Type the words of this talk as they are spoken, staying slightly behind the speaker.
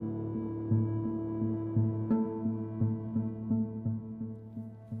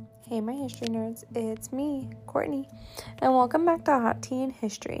Hey my history nerds, it's me, Courtney, and welcome back to Hot Tea and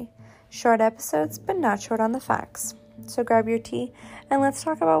History. Short episodes, but not short on the facts. So grab your tea and let's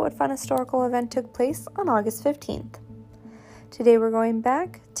talk about what fun historical event took place on August 15th. Today we're going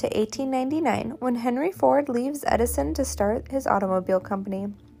back to 1899 when Henry Ford leaves Edison to start his automobile company.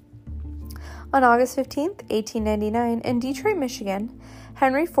 On August 15th, 1899, in Detroit, Michigan,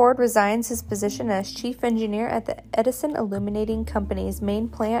 Henry Ford resigns his position as chief engineer at the Edison Illuminating Company's main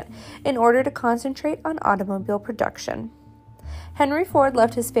plant in order to concentrate on automobile production. Henry Ford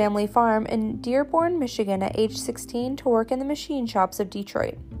left his family farm in Dearborn, Michigan at age 16 to work in the machine shops of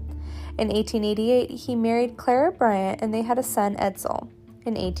Detroit. In 1888, he married Clara Bryant and they had a son, Edsel,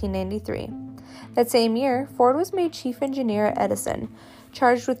 in 1893. That same year, Ford was made chief engineer at Edison.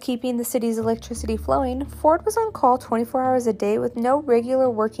 Charged with keeping the city's electricity flowing, Ford was on call 24 hours a day with no regular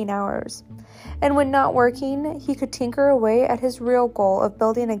working hours. And when not working, he could tinker away at his real goal of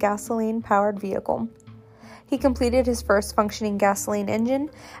building a gasoline-powered vehicle. He completed his first functioning gasoline engine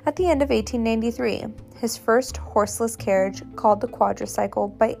at the end of 1893, his first horseless carriage called the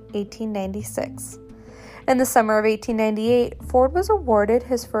quadricycle by 1896. In the summer of 1898, Ford was awarded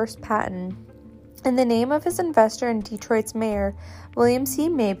his first patent in the name of his investor and Detroit's mayor, William C.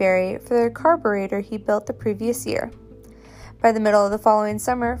 Mayberry, for the carburetor he built the previous year. By the middle of the following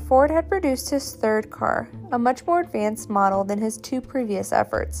summer, Ford had produced his third car, a much more advanced model than his two previous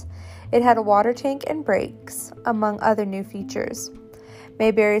efforts. It had a water tank and brakes, among other new features.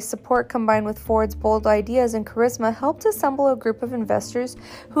 Mayberry's support combined with Ford's bold ideas and charisma helped assemble a group of investors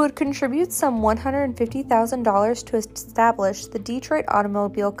who would contribute some $150,000 to establish the Detroit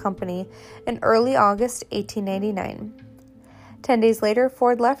Automobile Company in early August 1899. 10 days later,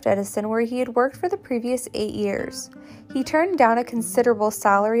 Ford left Edison, where he had worked for the previous 8 years. He turned down a considerable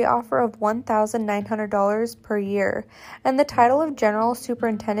salary offer of $1,900 per year and the title of general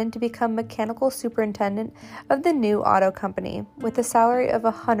superintendent to become mechanical superintendent of the new auto company, with a salary of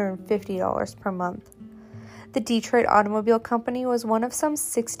 $150 per month. The Detroit Automobile Company was one of some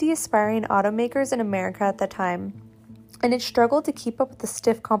 60 aspiring automakers in America at the time, and it struggled to keep up with the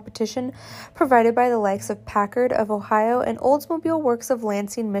stiff competition provided by the likes of Packard of Ohio and Oldsmobile Works of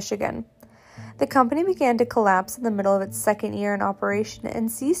Lansing, Michigan. The company began to collapse in the middle of its second year in operation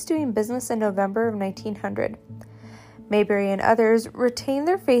and ceased doing business in November of 1900. Mayberry and others retained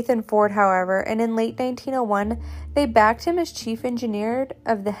their faith in Ford, however, and in late 1901, they backed him as chief engineer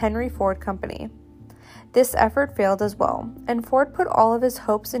of the Henry Ford Company. This effort failed as well, and Ford put all of his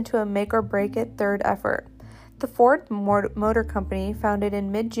hopes into a make-or-break-it third effort. The Ford Motor Company, founded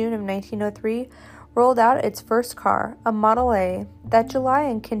in mid-June of 1903, rolled out its first car, a Model A, that July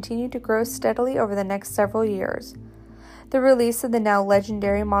and continued to grow steadily over the next several years. The release of the now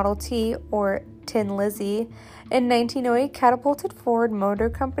legendary Model T, or Tin Lizzie, in 1908 catapulted Ford Motor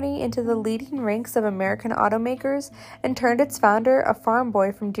Company into the leading ranks of American automakers and turned its founder, a farm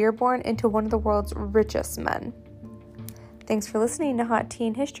boy from Dearborn, into one of the world's richest men. Thanks for listening to Hot Tea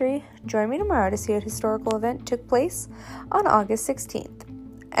and History. Join me tomorrow to see what historical event took place on August 16th.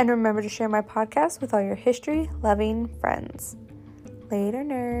 And remember to share my podcast with all your history-loving friends. Later,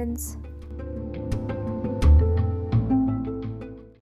 nerds.